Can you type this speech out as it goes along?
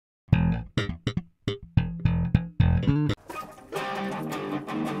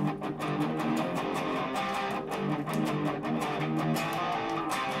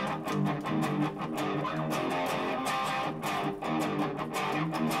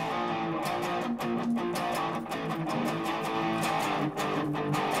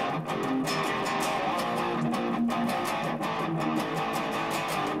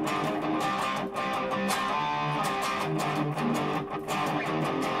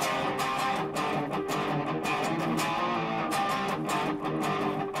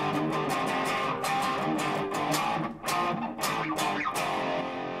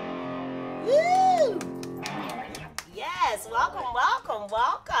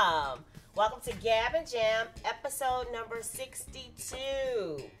Welcome to Gab and Jam, episode number 62.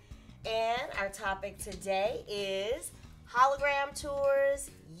 And our topic today is Hologram Tours,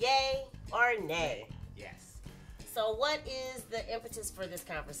 yay or nay? Yes. So what is the impetus for this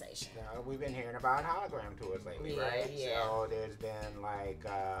conversation? We've been hearing about Hologram Tours lately, right? Yeah. So there's been like,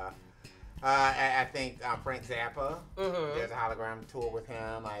 I think Frank Zappa, there's a hologram tour with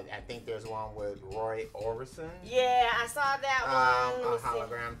him. I think there's one with Roy Orbison. Yeah, I saw that one. A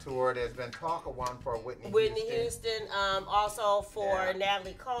hologram tour. There's been talk of one for Whitney Houston. Also for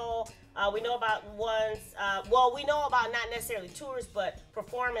Natalie Cole. We know about ones, we know about not necessarily tours, but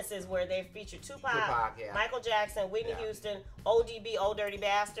performances where they feature Tupac, Michael Jackson, Whitney Houston, ODB, Old Dirty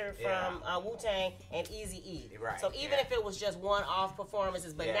Bastard from Wu-Tang, and Eazy-E. Right. So even if it was just one-off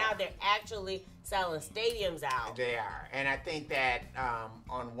performances, but now they're actually selling stadiums out. They are. And I think that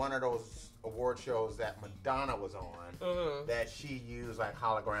on one of those award shows that Madonna was on, that she used like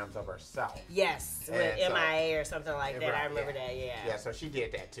holograms of herself. Yes, with MIA or something like that. I remember that. Yeah, so she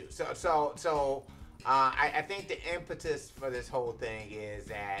did that too. So I think the impetus for this whole thing is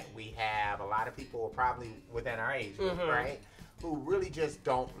that we have a lot of people probably within our age group, right, who really just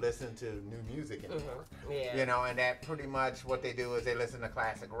don't listen to new music anymore. Yeah. You know, and that pretty much what they do is they listen to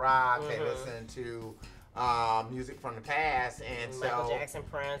classic rock, they listen to music from the past, and Michael Jackson,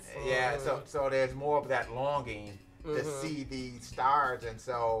 Prince. So there's more of that longing to see these stars, and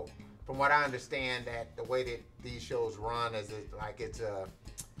so from what I understand, that the way that these shows run is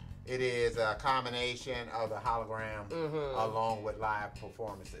it is a combination of the hologram along with live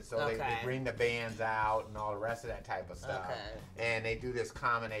performances. So they bring the bands out and all the rest of that type of stuff, and they do this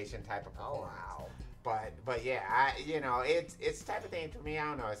combination type of performance. Oh, wow. But yeah, it's the type of thing, to me, I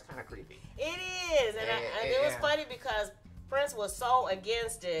don't know, it's kind of creepy. It is, and it was funny because Prince was so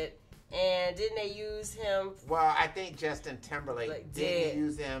against it, and didn't they use him? Well, I think Justin Timberlake didn't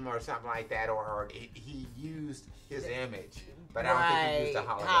use him or something like that, or he used his image. But I don't think he used a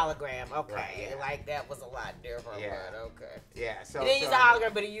hologram. Okay. Like that was a lot different. Yeah. But okay. Yeah. So he didn't use a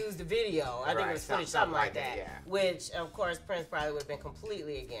hologram, but he used the video. I think it was footage, something like that. Yeah. Which, of course, Prince probably would have been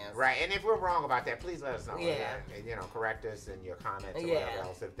completely against. Right. And if we're wrong about that, please let us know. Yeah. Correct us in your comments or whatever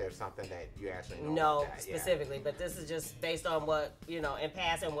else if there's something that you actually know. No, specifically. But this is just based on what, in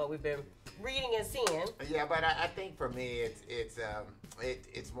passing, what we've been reading and seeing. Yeah, but I think for me,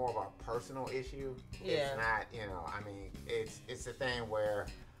 it's more of a personal issue. Yeah. It's not, it's a thing where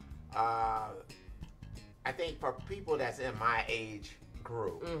I think for people that's in my age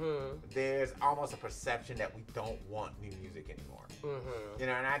group, there's almost a perception that we don't want new music anymore.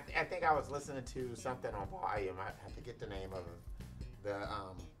 And I think I was listening to something on Volume. I forget the name of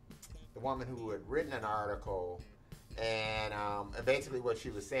the woman who had written an article. And basically what she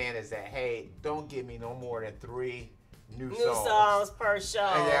was saying is that, hey, don't give me no more than 3 new songs per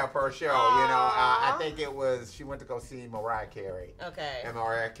show. Yeah, per show. I think it was, she went to go see Mariah Carey. Okay. And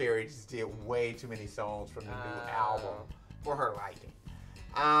Mariah Carey just did way too many songs from the new album for her liking.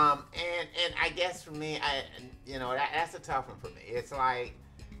 And I guess for me, that's a tough one for me. It's like,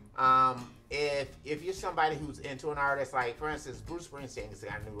 if you're somebody who's into an artist, like for instance, Bruce Springsteen's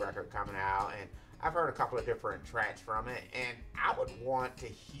got a new record coming out, and I've heard a couple of different tracks from it, and I would want to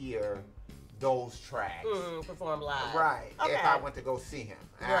hear those tracks perform live. Right. Okay. If I went to go see him.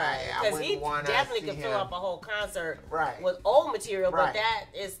 Right. Because he definitely could fill up a whole concert with old material, but that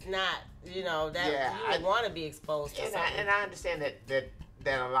is not, you would want to be exposed to something. And I understand that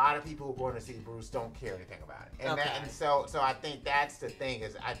a lot of people who are going to see Bruce don't care anything about it. And so I think that's the thing,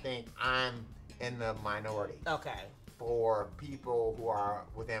 is I think I'm in the minority. Okay. For people who are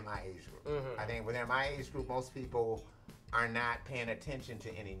within my age group. I think within my age group, most people are not paying attention to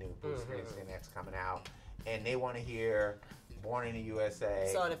any new Bruce Springsteen that's coming out, and they want to hear Born in the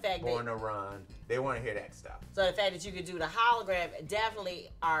USA, Born to Run. They want to hear that stuff. So the fact that you could do the hologram definitely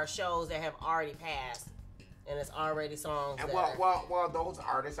are shows that have already passed, and it's already songs. And well, those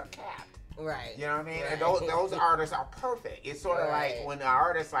artists are capped. Right. You know what I mean? Right. And those artists are perfect. It's sort of like when an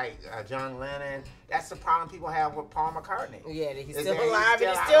artist like John Lennon, that's the problem people have with Paul McCartney. Yeah, he's still alive and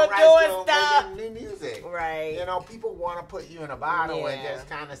he's still doing stuff. Making new music. Right. You know, people want to put you in a bottle and Yeah. just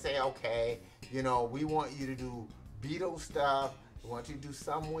kind of say, okay, you know, we want you to do Beatles stuff. We want you to do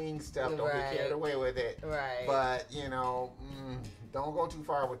some Wing stuff. Don't get carried away with it. Right. But, you know, don't go too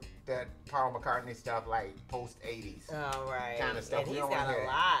far with that Paul McCartney stuff like post-80s. Oh, right. Kind of stuff. And he's got a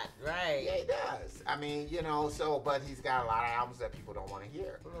lot, right. Yeah, he does. I mean, you know, but he's got a lot of albums that people don't want to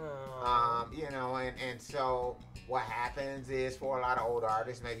hear. You know, and so what happens is for a lot of old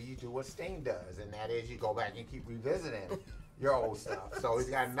artists, maybe you do what Sting does, and that is you go back and keep revisiting your old stuff. So he's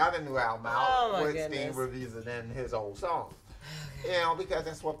got another new album out with Sting revisiting his old songs. You know, because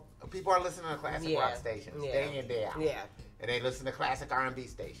that's what people are listening to classic rock stations day in, day out. Yeah. And they listen to classic R&B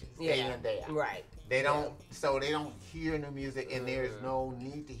stations day in, day out. Right. They don't, so they don't hear new music, and there's no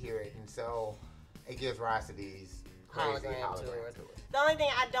need to hear it, and so it gives rise to these crazy hologram tours. The only thing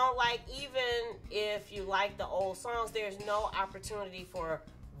I don't like, even if you like the old songs, there's no opportunity for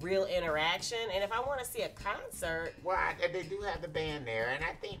real interaction. And if I want to see a concert, well, they do have the band there, and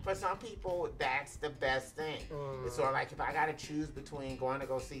I think for some people that's the best thing. It's sort of like if I got to choose between going to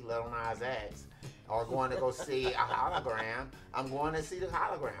go see Lil Nas X or going to go see a hologram, I'm going to see the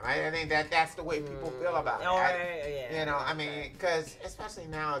hologram. I think that's the way people feel about it. You know, I mean, because especially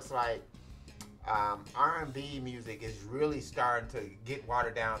now it's like R&B music is really starting to get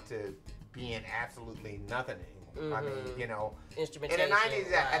watered down to being absolutely nothing anymore. I mean, you know, in the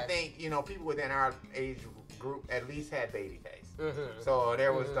 90s, I think, you know, people within our age group at least had Babyface. So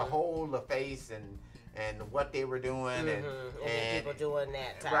there was the whole LaFace and what they were doing and people doing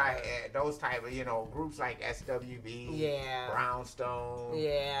that type. Right, those type of, you know, groups like SWV, Brownstone.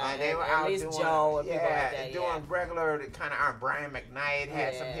 Yeah, they were out doing, Joe and people like that, doing regular kind of Brian McKnight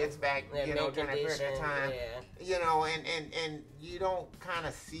had some hits back, you know, during that period of time. You know, and you don't kind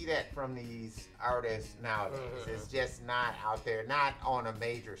of see that from these artists nowadays. It's just not out there, not on a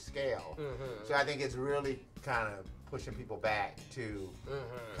major scale. So I think it's really kind of pushing people back to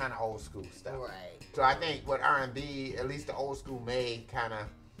kind of old school stuff. Right. So I think with R&B, at least the old school may kind of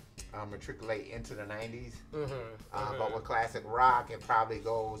matriculate into the 90s. But with classic rock, it probably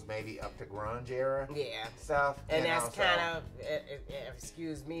goes maybe up to grunge era stuff. And that's kind of,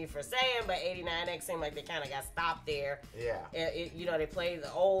 excuse me for saying, but 89X seemed like they kind of got stopped there. You know, they play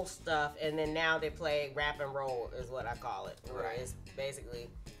the old stuff, and then now they play rap and roll is what I call it. Where it's basically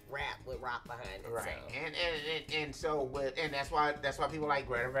rap with rock behind it. Right. So. And that's why people like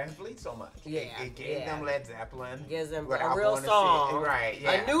Greta Van Fleet so much. It gave them Led Zeppelin. Gives them a real song.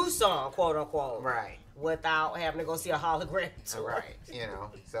 A new song, quote unquote. Right. Without having to go see a hologram tour. Right. You know.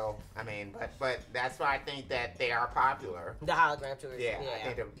 So I mean, but that's why I think that they are popular. The hologram tours.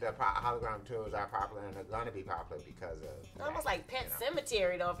 I think the hologram tours are popular, and they're going to be popular because of almost like Pet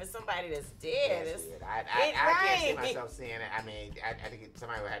Cemetery though. For somebody that's dead, it's weird. I can't see myself seeing it. I mean, I think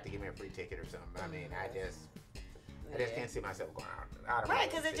somebody would have to give me a free ticket or something. I mean, I just can't see myself going out of right,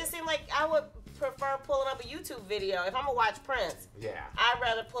 because it just seemed like I would prefer pulling up a YouTube video. If I'm gonna watch Prince, I'd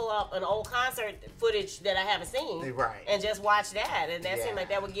rather pull up an old concert footage that I haven't seen, and just watch that. And that seemed like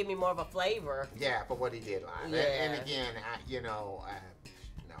that would give me more of a flavor. Yeah, for what he did live. And again, no.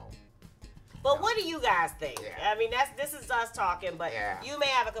 But what do you guys think? I mean, this is us talking, but you may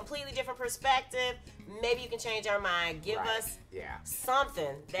have a completely different perspective. Maybe you can change our mind. Give us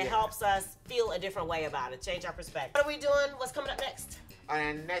something that helps us feel a different way about it. Change our perspective. What are we doing? What's coming up next?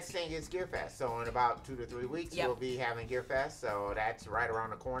 And the next thing is Gear Fest. So in about 2 to 3 weeks, we'll be having Gear Fest. So that's right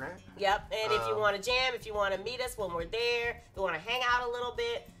around the corner. Yep. And if you want to jam, if you want to meet us when we're there, if you want to hang out a little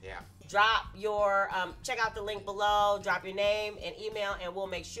bit, drop your, check out the link below, drop your name and email, and we'll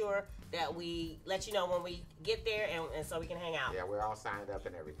make sure that we let you know when we get there and so we can hang out. Yeah, we're all signed up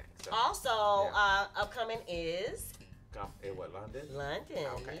and everything. So, also, upcoming is... what, London? London,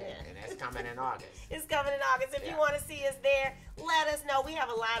 okay. And that's coming in August. It's coming in August. If you want to see us there, let us know. We have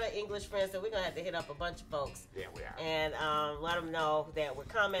a lot of English friends, so we're going to have to hit up a bunch of folks. Yeah, we are. And let them know that we're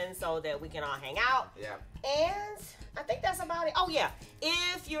coming so that we can all hang out. Yeah. And I think that's about it. Oh, yeah.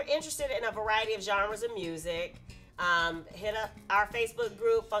 If you're interested in a variety of genres of music... hit up our Facebook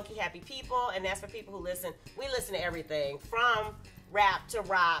group, Funky Happy People, and that's for people who listen. We listen to everything from rap to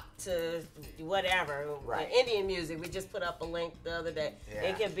rock to whatever. Indian music. We just put up a link the other day.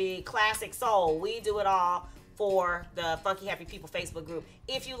 It could be classic soul. We do it all for the Funky Happy People Facebook group.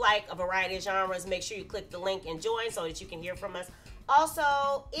 If you like a variety of genres, make sure you click the link and join so that you can hear from us.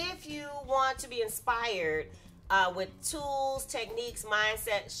 Also, if you want to be inspired with tools, techniques,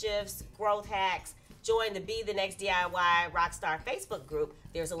 mindset shifts, growth hacks, join the Be the Next DIY Rockstar Facebook group.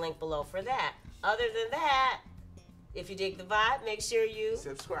 there's a link below for that. Other than that, if you dig the vibe, make sure you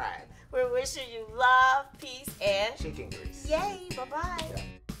subscribe. We're wishing you love, peace, and chicken grease. Yay, bye-bye. Yeah.